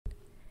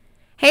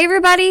Hey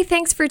everybody,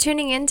 thanks for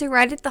tuning in to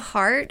Right at the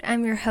Heart.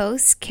 I'm your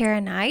host, Kara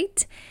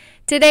Knight.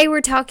 Today we're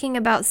talking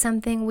about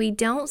something we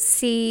don't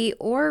see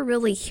or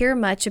really hear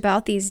much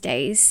about these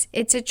days.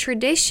 It's a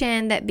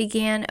tradition that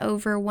began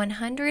over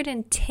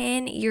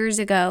 110 years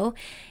ago,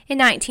 in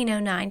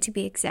 1909 to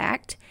be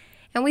exact,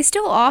 and we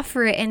still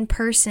offer it in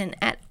person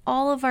at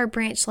all of our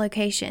branch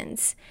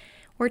locations.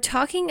 We're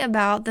talking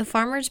about the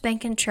Farmers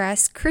Bank and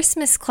Trust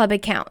Christmas Club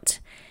account.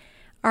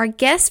 Our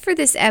guest for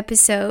this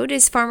episode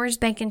is Farmers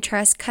Bank and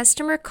Trust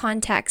Customer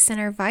Contact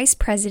Center Vice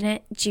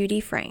President Judy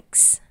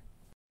Franks.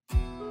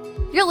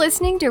 You're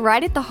listening to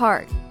Right at the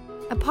Heart,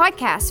 a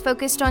podcast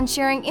focused on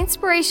sharing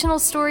inspirational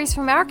stories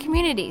from our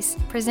communities,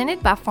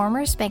 presented by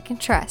Farmers Bank and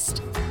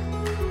Trust.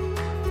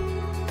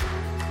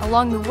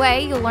 Along the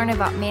way, you'll learn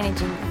about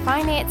managing your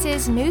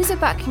finances, news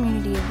about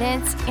community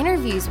events,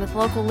 interviews with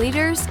local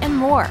leaders, and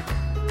more.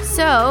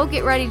 So,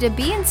 get ready to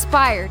be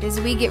inspired as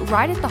we get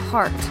right at the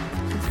heart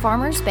with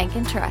Farmers Bank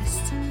and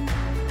Trust.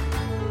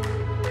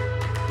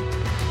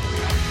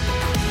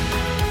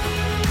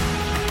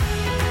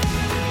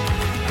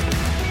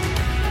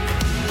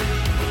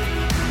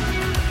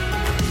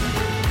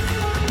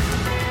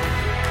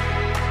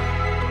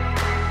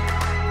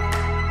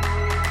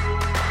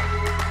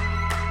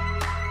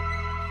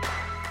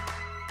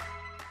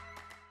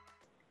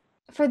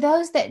 For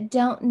those that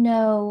don't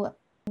know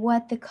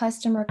what the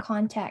Customer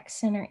Contact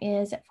Center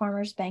is at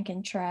Farmers Bank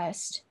and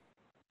Trust,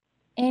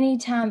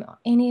 anytime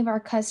any of our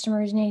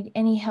customers need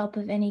any help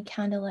of any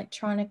kind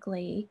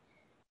electronically,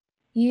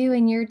 you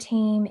and your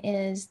team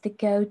is the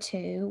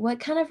go-to. What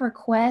kind of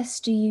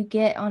requests do you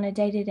get on a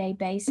day-to-day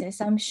basis?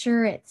 I'm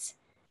sure it's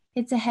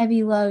a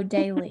heavy load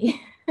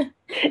daily.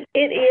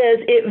 It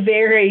is. It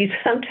varies.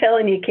 I'm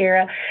telling you,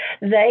 Kara,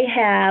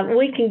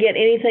 we can get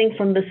anything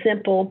from the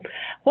simple,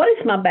 what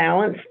is my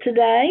balance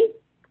today,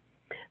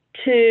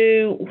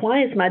 to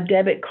why is my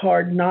debit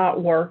card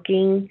not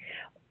working?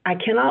 I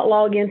cannot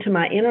log into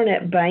my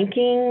internet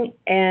banking,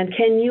 and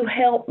can you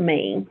help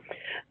me?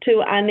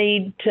 To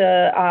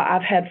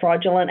I've had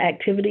fraudulent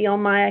activity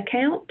on my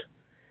account.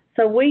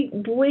 So we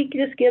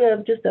just get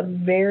a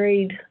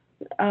varied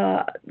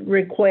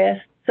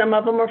request. Some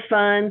of them are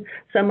fun,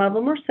 some of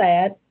them are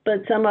sad,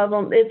 but some of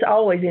them, it's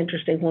always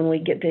interesting when we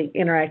get to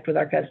interact with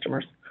our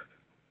customers.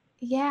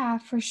 Yeah,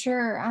 for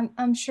sure.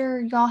 I'm sure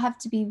y'all have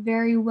to be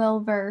very well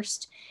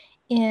versed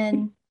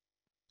in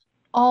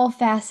all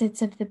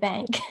facets of the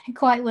bank,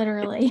 quite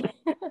literally.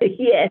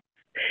 Yes.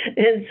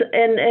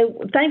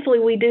 And thankfully,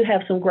 we do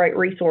have some great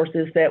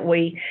resources that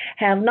we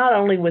have not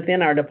only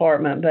within our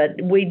department,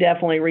 but we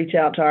definitely reach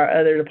out to our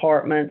other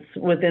departments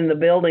within the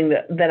building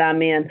that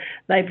I'm in.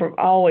 They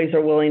always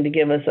are willing to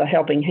give us a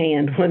helping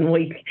hand when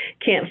we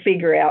can't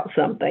figure out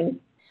something.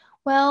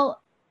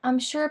 Well, I'm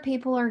sure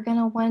people are going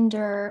to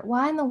wonder,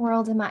 why in the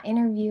world am I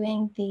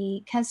interviewing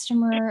the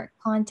Customer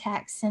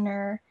Contact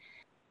Center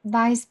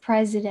Vice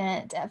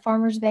President at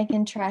Farmers Bank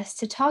and Trust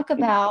to talk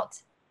about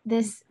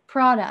this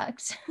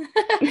product?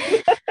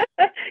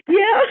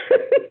 Yeah.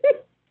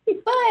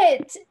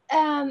 But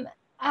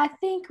I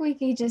think we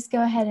could just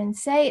go ahead and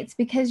say it's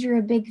because you're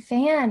a big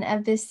fan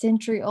of this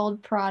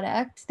century-old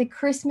product, the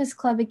Christmas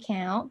Club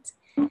account.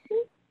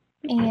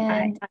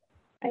 And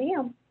I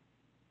am.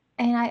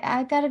 And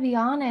I got to be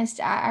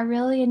honest, I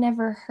really had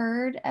never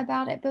heard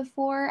about it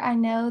before. I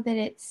know that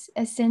it's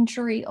a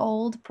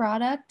century-old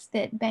product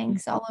that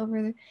banks all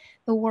over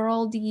the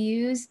world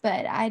use,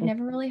 but I'd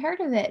never really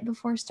heard of it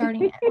before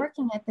starting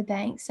working at the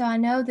bank. So I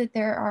know that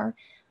there are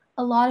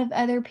a lot of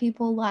other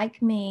people like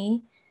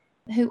me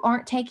who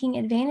aren't taking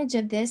advantage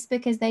of this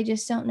because they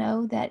just don't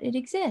know that it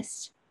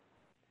exists.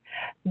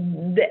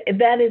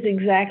 That is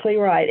exactly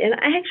right. And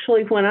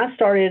actually, when I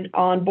started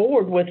on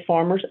board with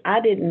Farmers,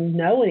 I didn't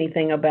know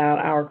anything about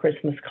our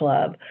Christmas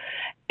Club.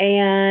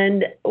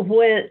 And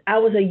when I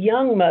was a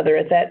young mother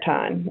at that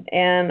time,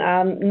 and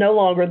I'm no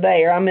longer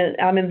there, I'm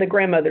in the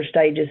grandmother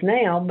stages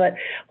now. But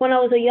when I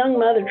was a young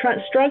mother,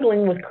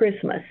 struggling with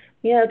Christmas,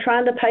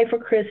 trying to pay for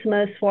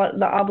Christmas, what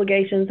the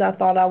obligations I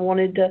thought I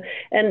wanted to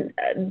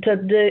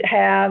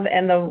have,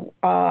 and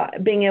the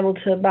being able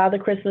to buy the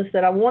Christmas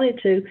that I wanted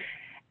to,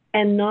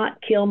 and not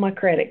kill my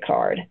credit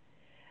card.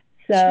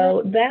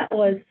 So sure.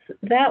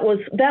 that was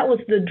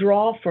the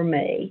draw for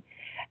me.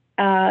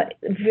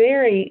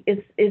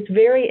 It's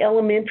very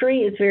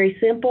elementary. It's very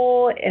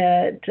simple,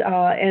 and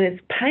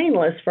it's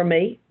painless for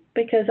me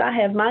because I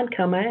have mine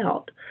come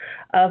out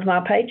of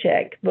my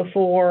paycheck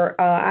before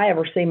I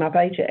ever see my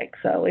paycheck.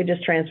 So it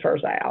just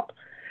transfers out.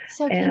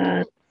 So can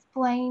you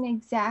explain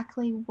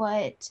exactly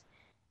what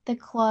the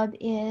club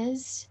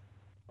is?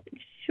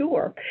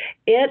 Sure.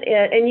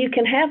 And you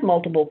can have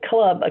multiple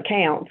club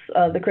accounts,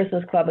 the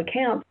Christmas Club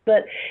accounts,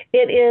 but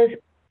it is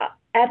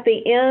at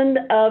the end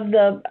of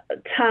the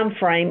time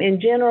frame, and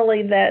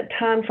generally that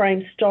time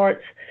frame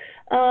starts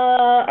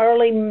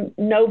early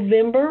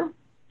November.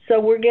 So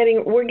we're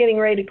getting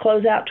ready to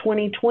close out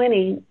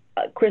 2020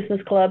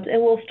 Christmas clubs,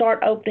 and we'll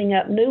start opening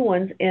up new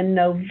ones in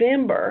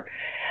November.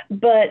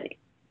 But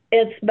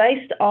It's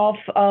based off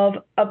of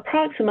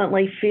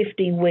approximately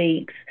 50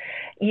 weeks.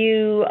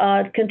 You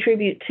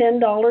contribute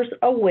 $10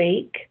 a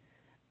week,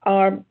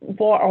 or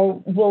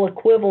will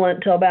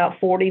equivalent to about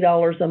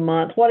 $40 a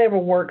month, whatever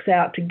works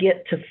out to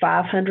get to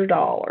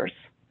 $500.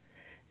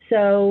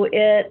 So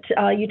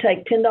you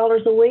take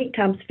 $10 a week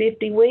times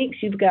 50 weeks,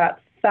 you've got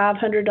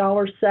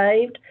 $500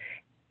 saved,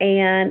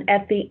 and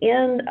at the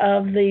end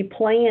of the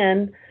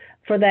plan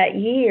for that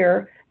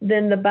year,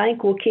 then the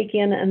bank will kick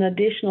in an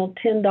additional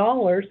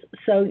 $10,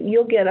 so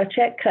you'll get a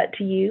check cut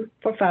to you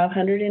for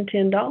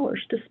 $510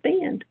 to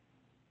spend.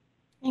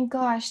 And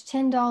gosh,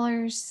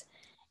 $10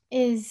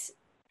 is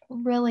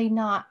really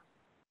not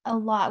a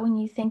lot when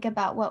you think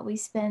about what we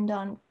spend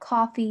on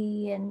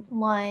coffee and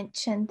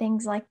lunch and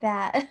things like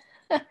that.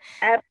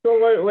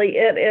 Absolutely,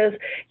 it is.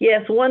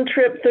 Yes, one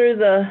trip through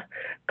the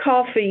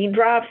coffee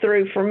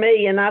drive-through for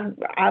me, and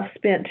I've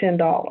spent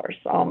 $10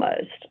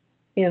 almost.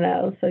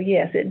 So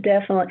yes, it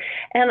definitely.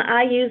 And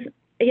I use,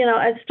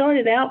 it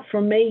started out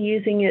for me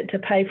using it to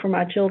pay for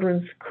my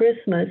children's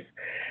Christmas,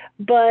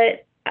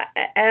 but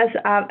as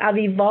I've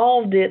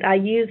evolved it, I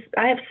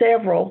have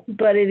several,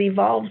 but it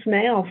evolves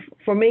now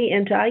for me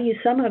into I use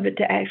some of it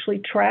to actually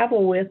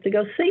travel with to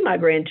go see my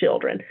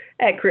grandchildren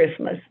at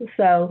Christmas.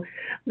 So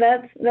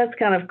that's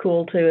kind of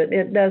cool too.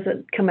 It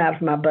doesn't come out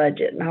of my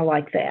budget, and I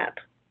like that.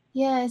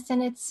 Yes,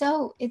 and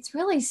it's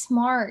really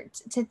smart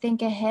to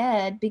think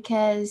ahead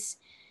because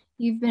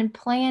you've been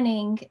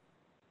planning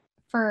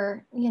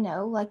for,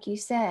 like you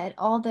said,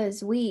 all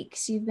those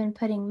weeks you've been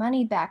putting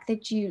money back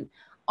that you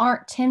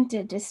aren't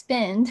tempted to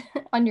spend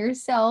on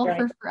yourself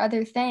Right. or for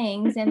other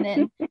things. And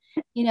then,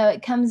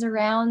 it comes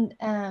around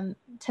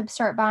to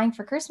start buying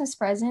for Christmas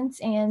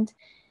presents, and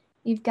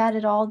you've got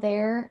it all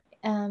there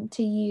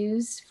to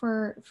use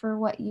for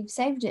what you've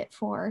saved it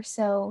for.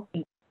 So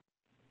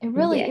it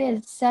really Yeah.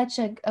 is such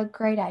a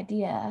great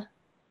idea.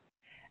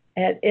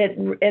 And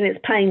it's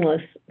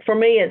painless for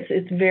me.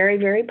 It's very,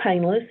 very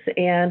painless,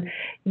 and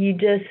you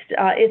just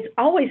it's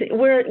always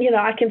where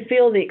I can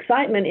feel the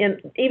excitement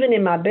even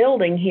in my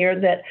building here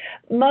that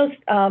most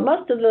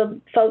of the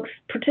folks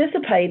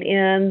participate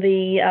in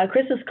the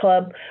Christmas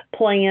Club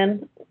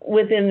plan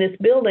within this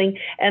building,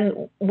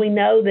 and we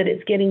know that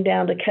it's getting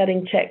down to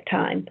cutting check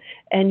time.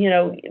 And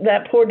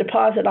that poor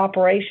deposit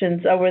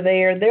operations over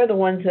there, they're the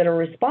ones that are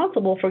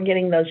responsible for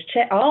getting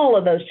all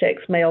of those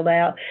checks mailed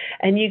out.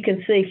 And you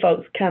can see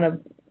folks kind of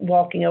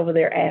walking over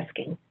there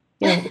asking,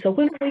 so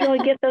when are we going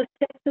to get those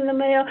checks in the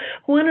mail?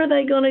 When are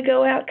they going to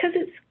go out? Because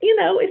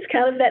it's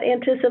kind of that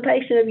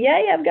anticipation of,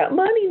 yay, I've got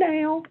money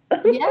now.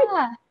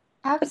 Yeah,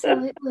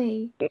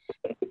 absolutely.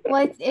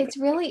 Well, it's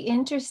really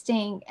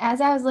interesting.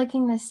 As I was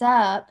looking this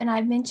up, and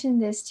I've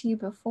mentioned this to you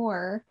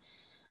before,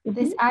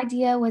 this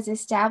idea was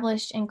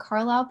established in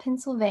Carlisle,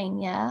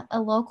 Pennsylvania. A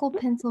local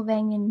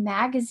Pennsylvanian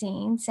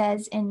magazine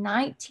says in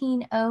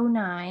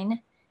 1909,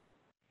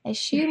 a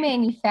shoe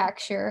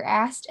manufacturer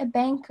asked a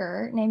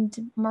banker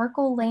named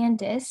Merkel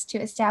Landis to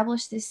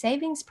establish this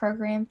savings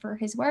program for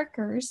his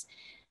workers.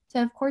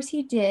 So, of course,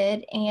 he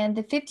did. And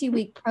the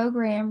 50-week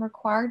program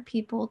required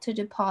people to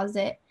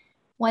deposit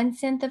 1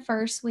 cent the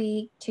first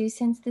week, 2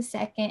 cents the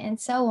second, and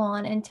so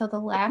on until the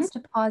last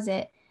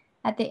deposit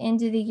at the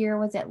end of the year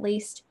was at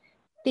least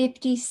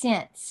 50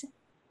 cents,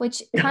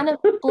 which kind of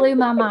blew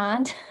my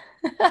mind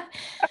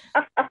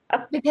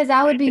because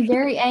I would be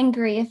very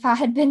angry if I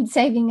had been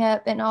saving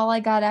up and all I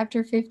got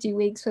after 50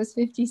 weeks was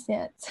 50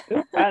 cents.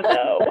 I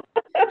know.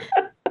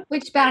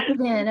 Which back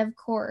then, of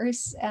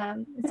course,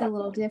 it's a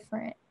little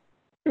different.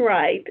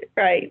 Right.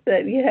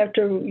 That you have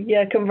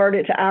to convert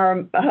it to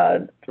our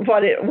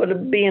what it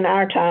would be in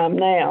our time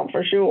now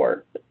for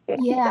sure.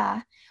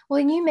 Yeah. Well,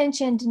 and you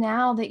mentioned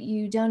now that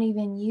you don't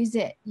even use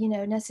it,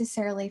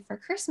 necessarily for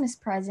Christmas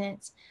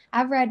presents.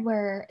 I've read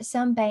where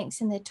some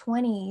banks in the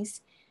 20s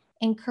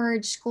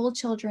encourage school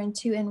children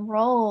to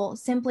enroll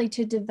simply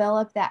to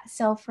develop that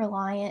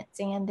self-reliance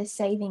and the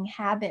saving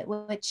habit,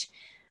 which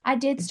I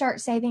did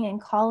start saving in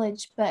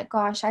college, but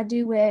gosh, I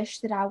do wish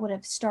that I would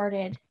have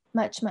started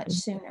much, much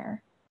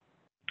sooner.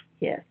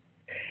 Yes.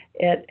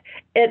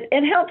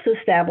 It helps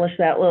establish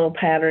that little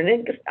pattern.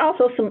 It's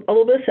also a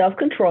little bit of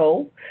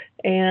self-control,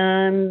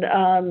 and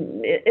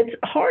it's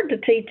hard to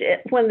teach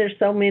it when there's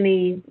so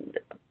many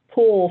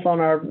pulls on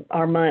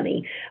our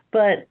money.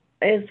 But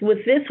as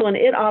with this one,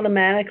 it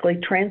automatically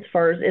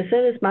transfers as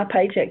soon as my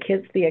paycheck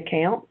hits the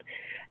account.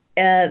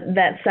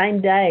 That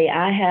same day,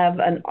 I have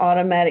an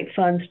automatic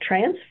funds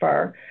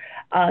transfer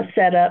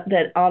set up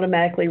that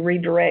automatically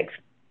redirects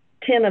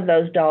 10 of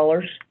those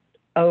dollars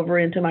over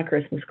into my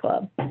Christmas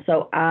Club.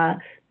 So I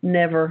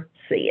never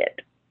see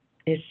it.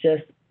 It's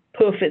just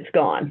poof, it's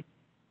gone.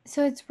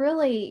 So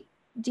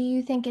do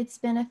you think it's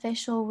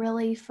beneficial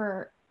really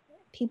for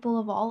people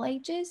of all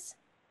ages?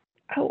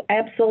 Oh,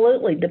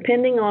 absolutely.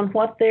 Depending on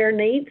what their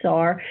needs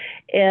are.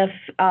 If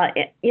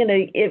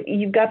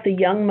you've got the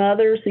young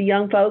mothers, the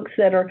young folks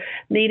that are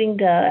needing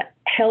to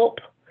help,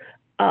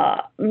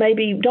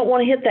 maybe don't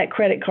want to hit that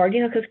credit card,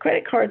 because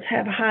credit cards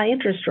have high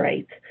interest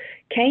rates.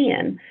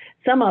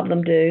 Some of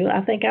them do.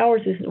 I think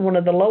ours is one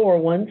of the lower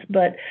ones,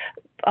 but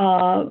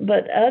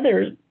but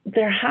others,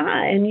 they're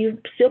high, and you're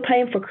still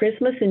paying for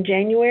Christmas in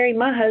January.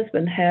 My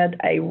husband had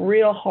a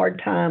real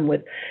hard time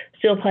with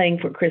still paying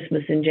for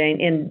Christmas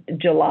in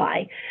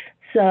July.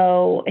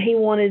 So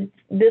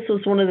this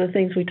was one of the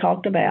things we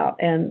talked about,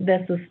 and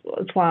that's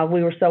why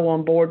we were so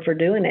on board for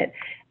doing it.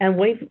 And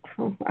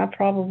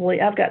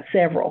I've got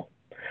several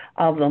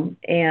of them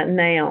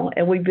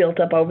and we built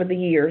up over the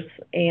years,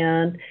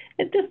 and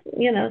it just,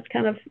 it's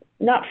kind of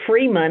not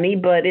free money,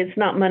 but it's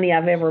not money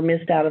I've ever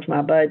missed out of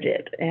my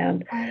budget.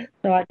 And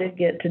so I did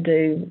get to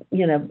do,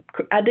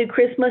 I do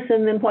Christmas,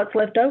 and then what's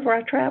left over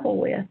I travel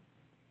with.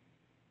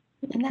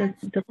 And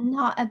that's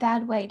not a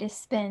bad way to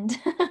spend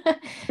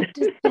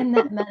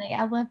that money.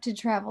 I love to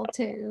travel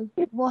too.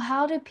 Well,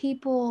 how do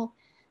people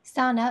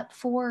sign up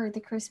for the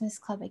Christmas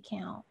Club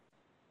account?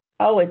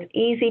 Oh, it's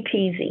easy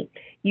peasy.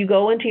 You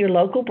go into your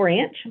local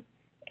branch,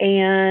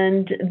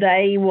 and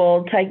they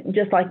will take,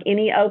 just like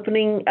any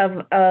opening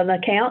of an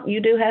account,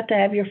 you do have to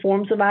have your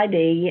forms of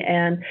ID,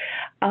 and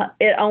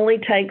it only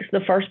takes the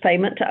first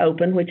payment to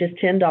open, which is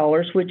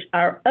 $10, which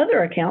our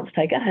other accounts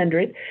take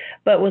 $100,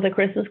 but with a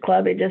Christmas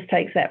Club, it just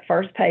takes that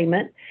first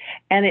payment,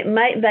 and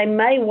they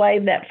may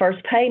waive that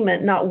first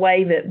payment, not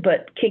waive it,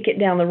 but kick it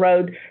down the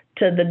road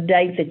to the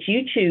date that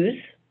you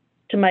choose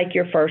to make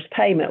your first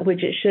payment,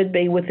 which it should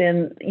be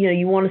within,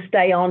 you want to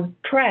stay on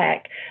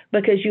track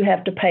because you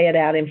have to pay it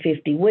out in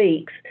 50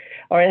 weeks,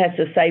 or it has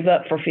to save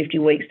up for 50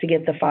 weeks to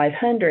get the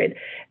 $500.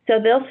 So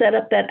they'll set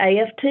up that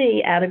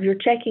AFT out of your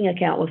checking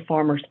account with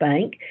Farmers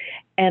Bank,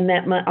 and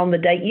that on the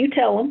date you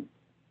tell them,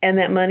 and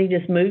that money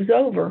just moves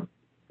over.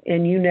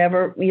 And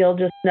you'll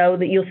just know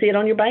that you'll see it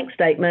on your bank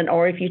statement,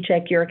 or if you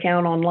check your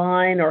account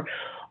online or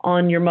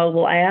on your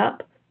mobile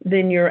app,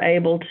 then you're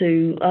able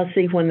to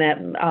see when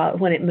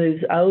it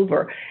moves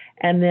over.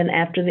 And then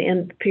after the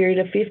end period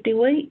of 50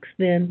 weeks,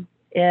 then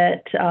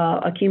it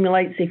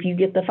accumulates. If you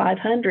get the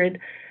 $500,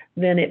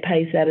 then it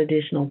pays that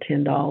additional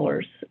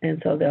 $10.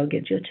 And so they'll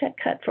get you a check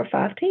cut for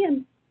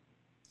 $510.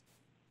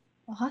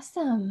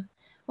 Awesome.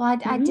 Well,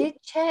 I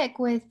did check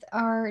with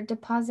our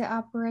deposit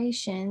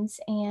operations,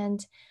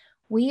 and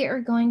we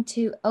are going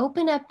to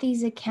open up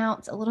these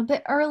accounts a little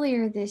bit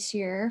earlier this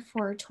year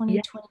for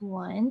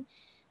 2021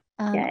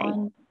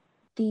 on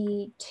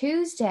the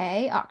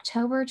Tuesday,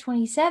 October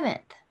 27th.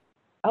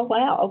 Oh,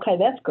 wow. Okay,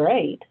 that's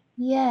great.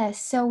 Yes.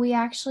 So we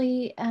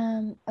actually,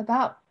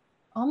 about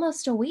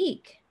almost a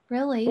week,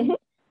 really,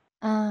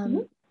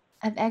 of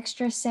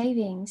extra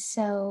savings.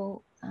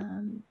 So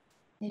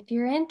if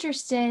you're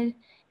interested,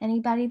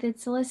 anybody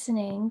that's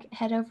listening,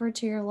 head over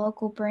to your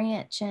local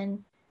branch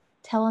and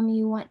tell them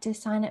you want to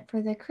sign up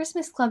for the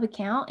Christmas Club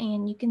account,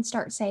 and you can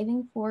start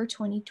saving for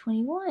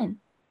 2021.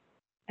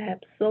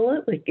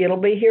 Absolutely. It'll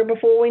be here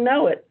before we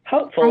know it.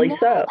 Hopefully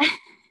so.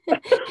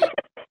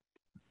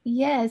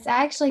 Yes,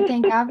 I actually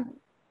think I'm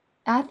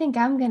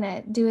going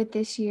to do it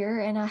this year,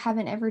 and I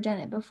haven't ever done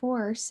it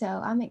before, so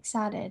I'm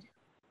excited.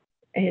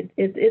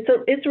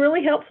 It's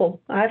really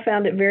helpful. I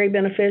found it very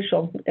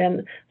beneficial,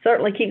 and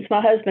certainly keeps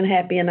my husband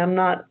happy, and I'm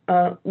not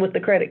with the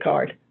credit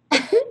card.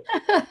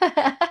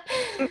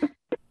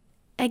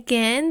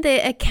 Again, the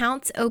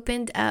accounts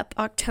opened up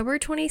October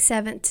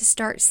 27th to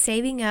start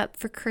saving up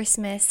for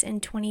Christmas in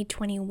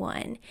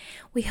 2021.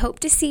 We hope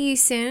to see you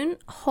soon,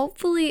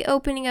 hopefully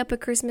opening up a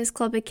Christmas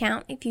Club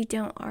account if you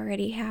don't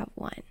already have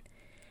one.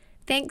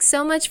 Thanks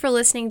so much for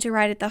listening to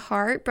Right at the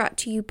Heart, brought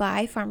to you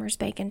by Farmers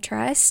Bank and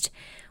Trust.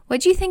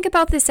 What'd you think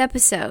about this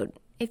episode?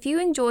 If you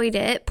enjoyed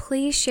it,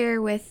 please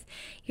share with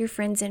your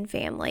friends and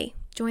family.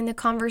 Join the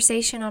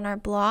conversation on our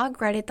blog,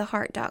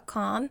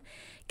 rightattheheart.com.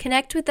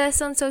 Connect with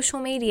us on social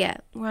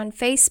media. We're on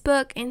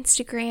Facebook,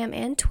 Instagram,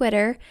 and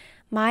Twitter,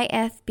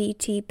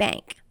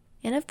 MyFBTBank.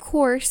 And of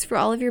course, for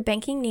all of your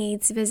banking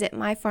needs, visit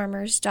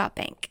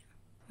myfarmers.bank.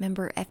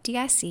 Member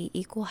FDIC,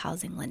 Equal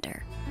Housing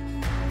Lender.